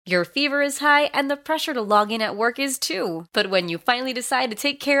Your fever is high, and the pressure to log in at work is too. But when you finally decide to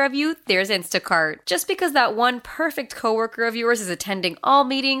take care of you, there's Instacart. Just because that one perfect coworker of yours is attending all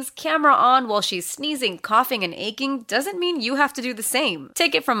meetings, camera on while she's sneezing, coughing, and aching, doesn't mean you have to do the same.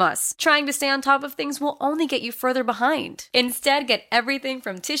 Take it from us. Trying to stay on top of things will only get you further behind. Instead, get everything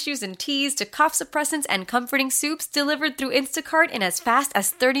from tissues and teas to cough suppressants and comforting soups delivered through Instacart in as fast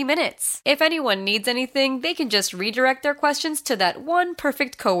as 30 minutes. If anyone needs anything, they can just redirect their questions to that one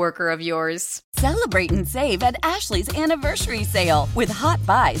perfect coworker of yours. Celebrate and save at Ashley's Anniversary Sale. With Hot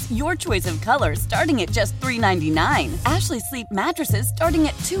Buys, your choice of colors starting at just $3.99. Ashley Sleep mattresses starting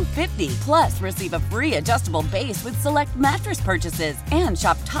at $2.50. Plus, receive a free adjustable base with select mattress purchases. And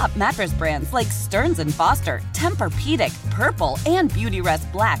shop top mattress brands like Stearns & Foster, Tempur-Pedic, Purple, and Beautyrest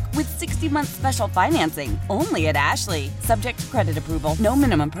Black with 60-month special financing. Only at Ashley. Subject to credit approval. No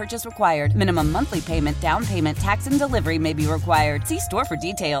minimum purchase required. Minimum monthly payment, down payment, tax, and delivery may be required. See store for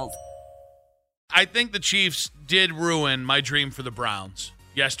details. I think the Chiefs did ruin my dream for the Browns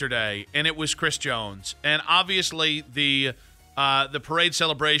yesterday, and it was Chris Jones. And obviously, the parade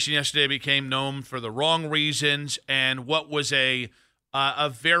celebration yesterday became known for the wrong reasons, and what was a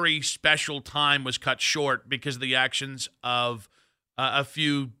very special time was cut short because of the actions of a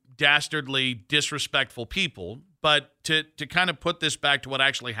few dastardly, disrespectful people. But to kind of put this back to what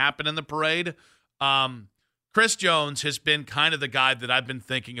actually happened in the parade, Chris Jones has been kind of the guy that I've been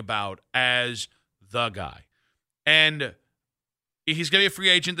thinking about as the guy. And he's going to be a free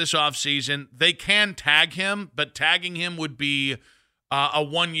agent this offseason. They can tag him, but tagging him would be a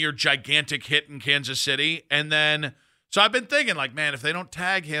one-year gigantic hit in Kansas City. And then, so I've been thinking, like, man, if they don't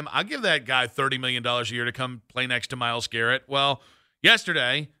tag him, I'll give that guy $30 million a year to come play next to Myles Garrett. Well,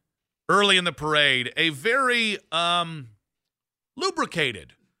 yesterday, early in the parade, a very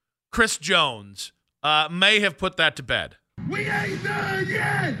lubricated Chris Jones may have put that to bed. We ain't done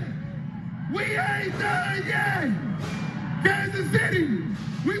yet! We ain't done yet! Kansas City,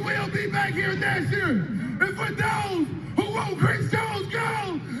 we will be back here next year. And for those who want Chris Jones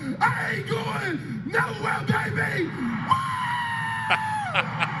go, I ain't going nowhere, baby!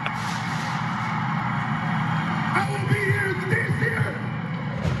 I will be here this year,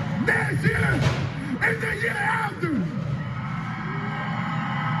 next year, and the year after.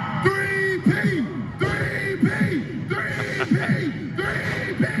 3P! 3P! 3P!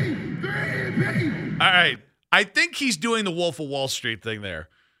 3P! 3P! All right. I think he's doing the Wolf of Wall Street thing there,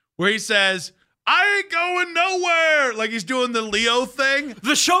 where he says, I ain't going nowhere. Like he's doing the Leo thing.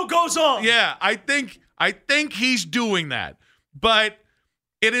 The show goes on. Yeah, I think he's doing that. But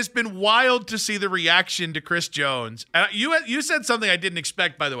it has been wild to see the reaction to Chris Jones. You said something I didn't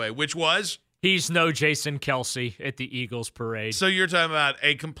expect, by the way, which was? He's no Jason Kelce at the Eagles parade. So you're talking about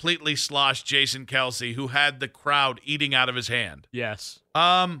a completely sloshed Jason Kelce who had the crowd eating out of his hand. Yes.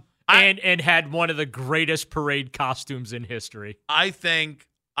 And had one of the greatest parade costumes in history. I think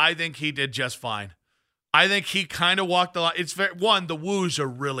he did just fine. I think he kind of walked the line. It's the woos are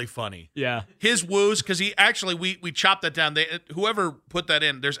really funny. Yeah. His woos, because he actually, we chopped that down. Whoever put that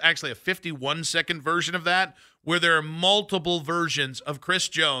in, there's actually a 51-second version of that where there are multiple versions of Chris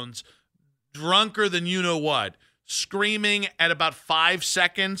Jones drunker than you know what, screaming at about 5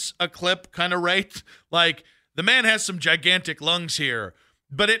 seconds a clip kind of rate. Like, the man has some gigantic lungs here.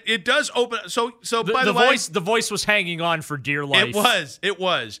 But it does open. So by the way, the voice was hanging on for dear life. It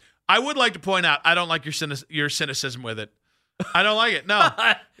was. I would like to point out, I don't like your cynicism with it. I don't like it. No,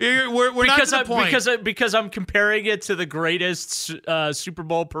 we're not to the point. Because I'm comparing it to the greatest Super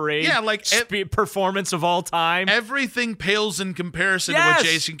Bowl parade performance of all time. Everything pales in comparison to what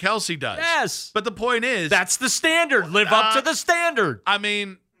Jason Kelce does. Yes. But the point is, that's the standard. Live up to the standard. I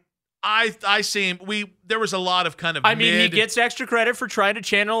mean, I see him. There was a lot of kind of. He gets extra credit for trying to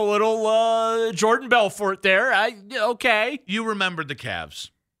channel a little Jordan Belfort there. Okay. You remembered the Cavs.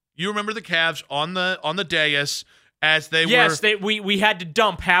 You remember the Cavs on the dais as they were. Yes, we had to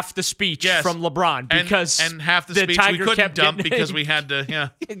dump half the speech from LeBron because and half the speech we couldn't dump because we had to. Yeah,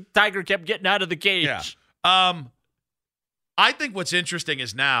 Tiger kept getting out of the cage. Yeah. I think what's interesting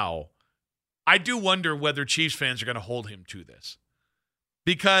is now, I do wonder whether Chiefs fans are going to hold him to this.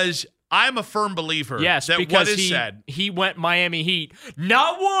 Because I'm a firm believer that what is said. He went Miami Heat.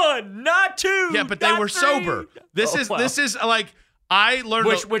 Not one, not two. Yeah, but they were sober. This is like I learned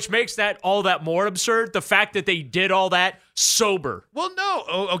which makes that all that more absurd. The fact that they did all that sober. Well, no.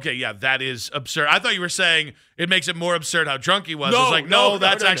 Oh, okay, yeah, that is absurd. I thought you were saying it makes it more absurd how drunk he was. I was like, no,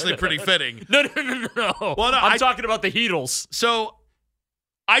 that's actually pretty fitting. No. Well, no, I'm talking about the Heatles. So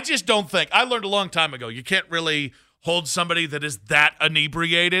I just don't think. I learned a long time ago you can't really hold somebody that is that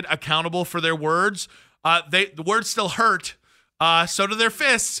inebriated accountable for their words. The words still hurt, so do their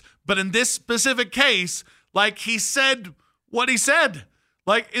fists. But in this specific case, like, he said what he said.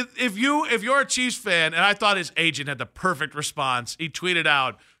 Like, if you're a Chiefs fan, and I thought his agent had the perfect response. He tweeted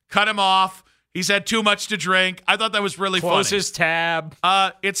out, cut him off. He's had too much to drink. I thought that was really funny. Close his tab.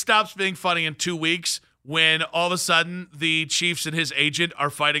 It stops being funny in 2 weeks when all of a sudden the Chiefs and his agent are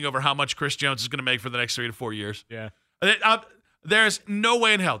fighting over how much Chris Jones is going to make for the next 3 to 4 years. Yeah. There's no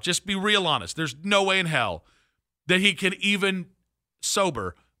way in hell, just be real honest, there's no way in hell that he can even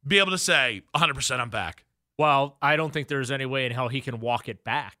sober be able to say 100% I'm back. Well, I don't think there's any way in hell he can walk it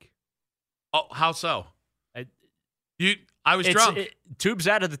back. Oh, how so? I was drunk. Tube's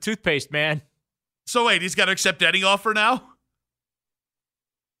out of the toothpaste, man. So wait, he's got to accept any offer now?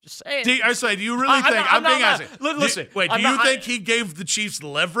 Just saying. Do you really think? I'm being asked. Listen. Do you think he gave the Chiefs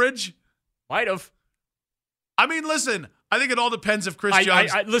leverage? Might have. I mean, listen, I think it all depends if Chris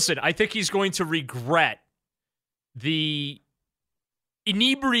Jones. Listen, I think he's going to regret the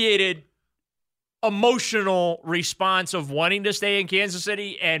inebriated, emotional response of wanting to stay in Kansas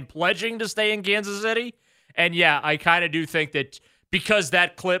City and pledging to stay in Kansas City. And yeah, I kind of do think that because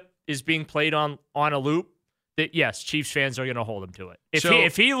that clip is being played on a loop, that yes, Chiefs fans are going to hold him to it.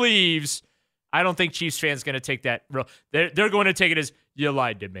 If he leaves, I don't think Chiefs fans going to take that real. They're going to take it as you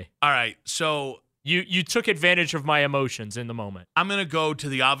lied to me. All right, so you took advantage of my emotions in the moment. I'm going to go to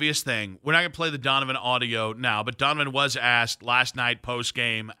the obvious thing. We're not going to play the Donovan audio now, but Donovan was asked last night post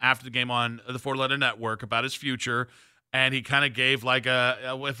game after the game on the 4-Letter Network about his future, and he kind of gave like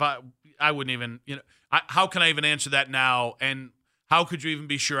I wouldn't even how can I even answer that now? And how could you even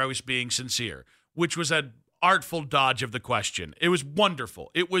be sure I was being sincere? Which was an artful dodge of the question. It was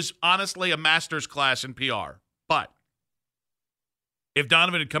wonderful. It was honestly a master's class in PR. But if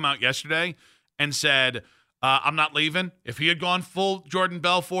Donovan had come out yesterday and said, I'm not leaving, if he had gone full Jordan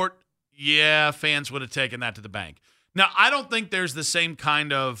Belfort, yeah, fans would have taken that to the bank. Now, I don't think there's the same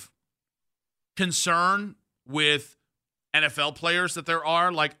kind of concern with NFL players that there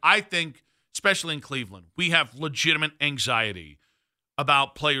are. Like, I think, especially in Cleveland, we have legitimate anxiety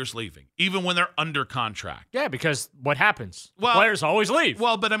about players leaving, even when they're under contract. Yeah, because what happens? Players always leave.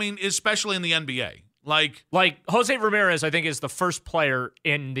 Well, but I mean, especially in the NBA. Like Jose Ramirez, I think, is the first player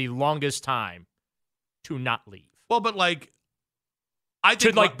in the longest time to not leave. Well, but I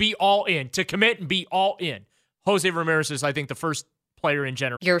think to be all in, to commit and be all in. Jose Ramirez is, I think, the first player in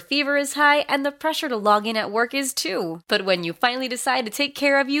general. Your fever is high and the pressure to log in at work is too. But when you finally decide to take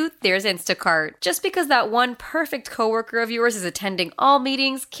care of you, there's Instacart. Just because that one perfect coworker of yours is attending all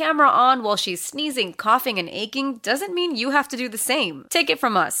meetings, camera on while she's sneezing, coughing, and aching, doesn't mean you have to do the same. Take it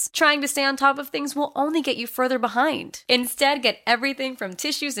from us. Trying to stay on top of things will only get you further behind. Instead, get everything from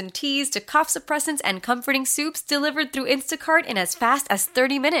tissues and teas to cough suppressants and comforting soups delivered through Instacart in as fast as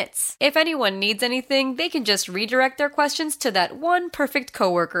 30 minutes. If anyone needs anything, they can just redirect their questions to that one perfect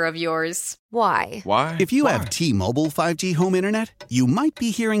coworker of yours. Why? If you have T-Mobile 5G home internet, you might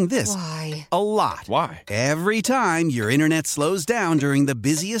be hearing this Why? a lot. Why? Every time your internet slows down during the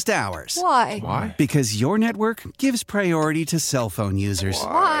busiest hours. Why? Because your network gives priority to cell phone users.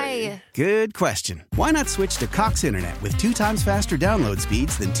 Why? Good question. Why not switch to Cox Internet with 2 times faster download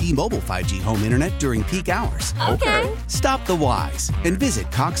speeds than T-Mobile 5G home internet during peak hours? Okay. Stop the whys and visit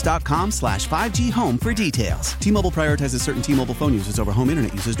cox.com/5G home for details. T-Mobile prioritizes certain T-Mobile phone users over home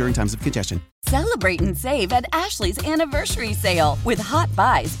internet users during times of congestion. Celebrate and save at Ashley's Anniversary Sale. With Hot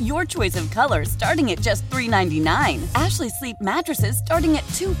Buys, your choice of colors starting at just $3.99. Ashley Sleep mattresses starting at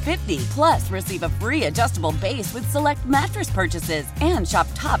 $2.50. Plus, receive a free adjustable base with select mattress purchases. And shop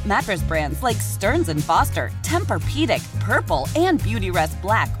top mattress brands like Stearns & Foster, Tempur-Pedic, Purple, and Beautyrest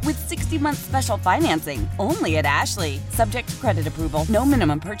Black with 60-month special financing. Only at Ashley. Subject to credit approval. No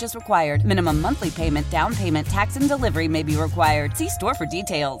minimum purchase required. Minimum monthly payment, down payment, tax, and delivery may be required. See store for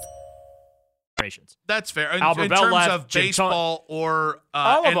details. That's fair. In Bell terms left, of baseball or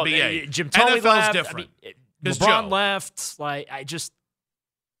all of NBA, them. Jim Thome NFL's left. different. LeBron left.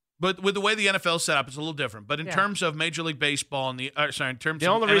 But with the way the NFL is set up, it's a little different. But in terms of Major League Baseball and in terms the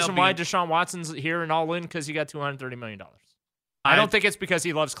of only reason MLB, why Deshaun Watson's here and all in because he got $230 million. I don't think it's because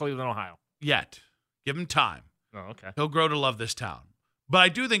he loves Cleveland, Ohio. Yet, give him time. Oh, okay. He'll grow to love this town. But I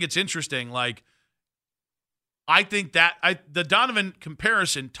do think it's interesting. I think that the Donovan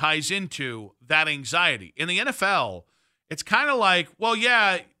comparison ties into that anxiety. In the NFL, it's kind of like, well,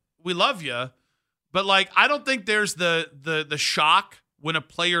 yeah, we love you, but I don't think there's the shock when a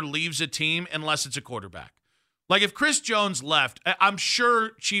player leaves a team unless it's a quarterback. If Chris Jones left, I'm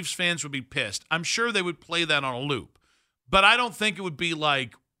sure Chiefs fans would be pissed. I'm sure they would play that on a loop. But I don't think it would be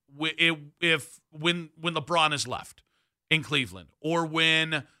like when LeBron is left in Cleveland or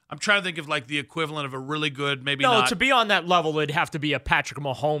when I'm trying to think of like the equivalent of a really good, maybe no, not. to be on that level, it'd have to be a Patrick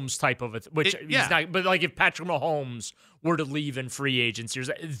Mahomes type of it, which yeah. he's not. But like if Patrick Mahomes were to leave in free agency,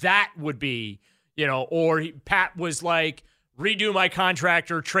 that would be, or Pat was like, redo my contract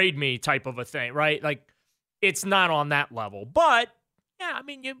or trade me type of a thing, right? Like it's not on that level. But yeah, I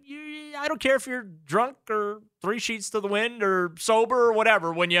mean, I don't care if you're drunk or 3 sheets to the wind or sober or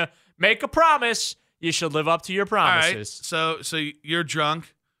whatever. When you make a promise, you should live up to your promises. All right. So you're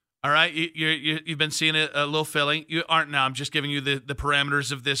drunk. All right, you've been seeing a little filly. You aren't now. I'm just giving you the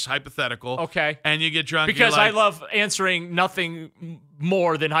parameters of this hypothetical. Okay. And you get drunk. Because I love answering nothing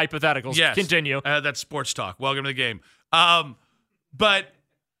more than hypotheticals. Yes. Continue. That's sports talk. Welcome to the game. Or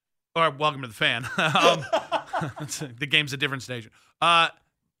welcome to the fan. The game's a different station. All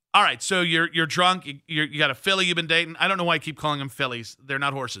right, so you're drunk. You got a filly you've been dating. I don't know why I keep calling them fillies. They're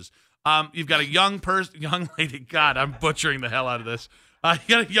not horses. You've got a young lady. God, I'm butchering the hell out of this. You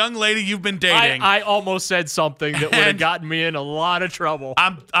got a young lady you've been dating. I almost said something that would have gotten me in a lot of trouble.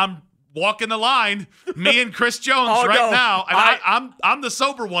 I'm walking the line, me and Chris Jones now, and I'm the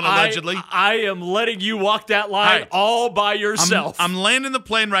sober one allegedly. I am letting you walk that line all by yourself. I'm landing the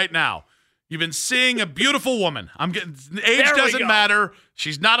plane right now. You've been seeing a beautiful woman. Age doesn't matter.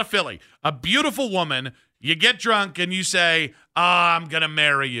 She's not a filly. A beautiful woman. You get drunk and you say, I'm gonna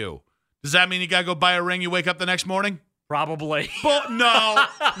marry you. Does that mean you gotta go buy a ring? You wake up the next morning? Probably. But no,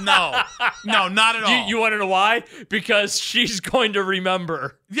 not at all. You want to know why? Because she's going to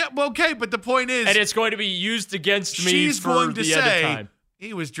remember. Yeah, well, okay, but the point is... And it's going to be used against me she's for going to the end of time.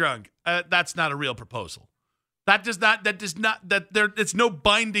 He was drunk. That's not a real proposal. It's no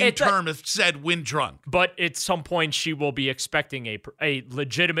binding term if said when drunk. But at some point, she will be expecting a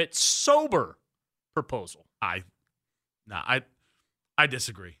legitimate, sober proposal. I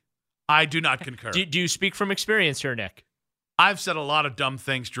disagree. I do not concur. Do you speak from experience here, Nick? I've said a lot of dumb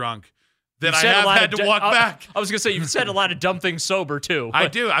things drunk that I have had to walk back. I was going to say, you've said a lot of dumb things sober, too. I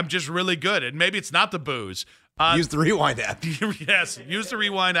do. I'm just really good. And maybe it's not the booze. Use the Rewind app. Yes, use the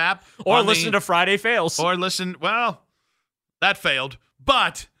Rewind app. Or listen to Friday Fails. Or well, that failed.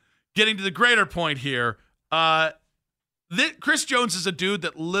 But getting to the greater point here, Chris Jones is a dude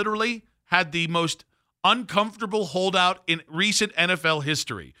that literally had the most uncomfortable holdout in recent NFL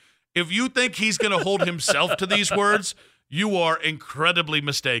history. If you think he's going to hold himself to these words, you are incredibly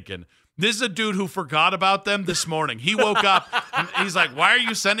mistaken. This is a dude who forgot about them this morning. He woke up and he's like, why are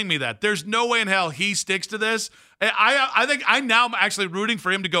you sending me that? There's no way in hell he sticks to this. I think I'm now actually rooting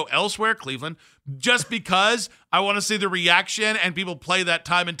for him to go elsewhere, Cleveland, just because I want to see the reaction and people play that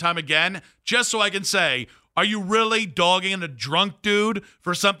time and time again, just so I can say, are you really dogging a drunk dude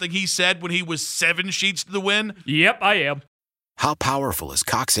for something he said when he was 7 sheets to the wind? Yep, I am. How powerful is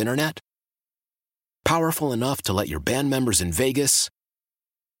Cox Internet? Powerful enough to let your band members in Vegas,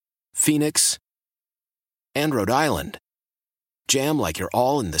 Phoenix, and Rhode Island jam like you're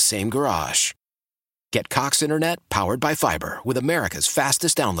all in the same garage. Get Cox Internet powered by fiber with America's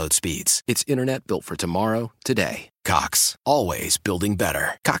fastest download speeds. It's internet built for tomorrow, today. Cox, always building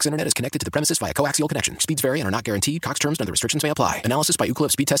better. Cox Internet is connected to the premises via coaxial connection. Speeds vary and are not guaranteed. Cox terms and other restrictions may apply. Analysis by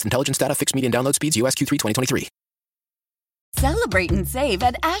Ookla Speed Test Intelligence Data. Fixed median download speeds. US Q3 2023. Celebrate and save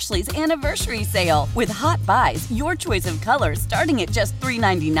at Ashley's Anniversary Sale. With Hot Buys, your choice of colors starting at just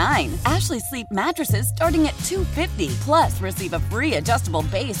 $3.99. Ashley Sleep mattresses starting at $2.50. Plus, receive a free adjustable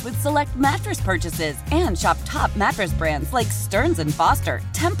base with select mattress purchases. And shop top mattress brands like Stearns & Foster,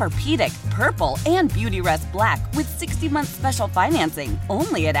 Tempur-Pedic, Purple, and Beautyrest Black with 60-month special financing.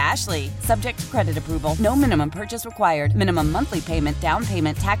 Only at Ashley. Subject to credit approval. No minimum purchase required. Minimum monthly payment, down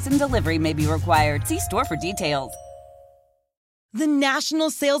payment, tax, and delivery may be required. See store for details. The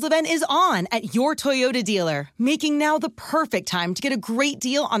national sales event is on at your Toyota dealer, making now the perfect time to get a great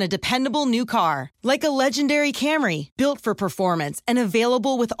deal on a dependable new car. Like a legendary Camry, built for performance and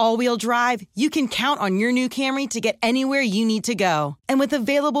available with all-wheel drive, you can count on your new Camry to get anywhere you need to go. And with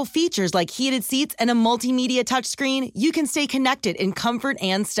available features like heated seats and a multimedia touchscreen, you can stay connected in comfort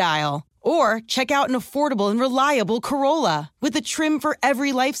and style. Or check out an affordable and reliable Corolla with a trim for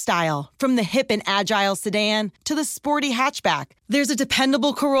every lifestyle. From the hip and agile sedan to the sporty hatchback, there's a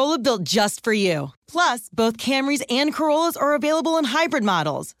dependable Corolla built just for you. Plus, both Camrys and Corollas are available in hybrid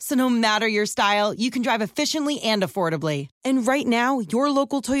models. So no matter your style, you can drive efficiently and affordably. And right now, your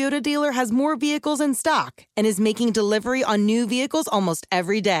local Toyota dealer has more vehicles in stock and is making delivery on new vehicles almost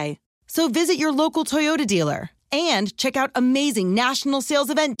every day. So visit your local Toyota dealer. And check out amazing national sales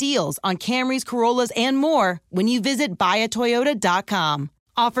event deals on Camrys, Corollas, and more when you visit buyatoyota.com.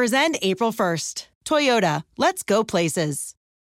 Offers end April 1st. Toyota, let's go places.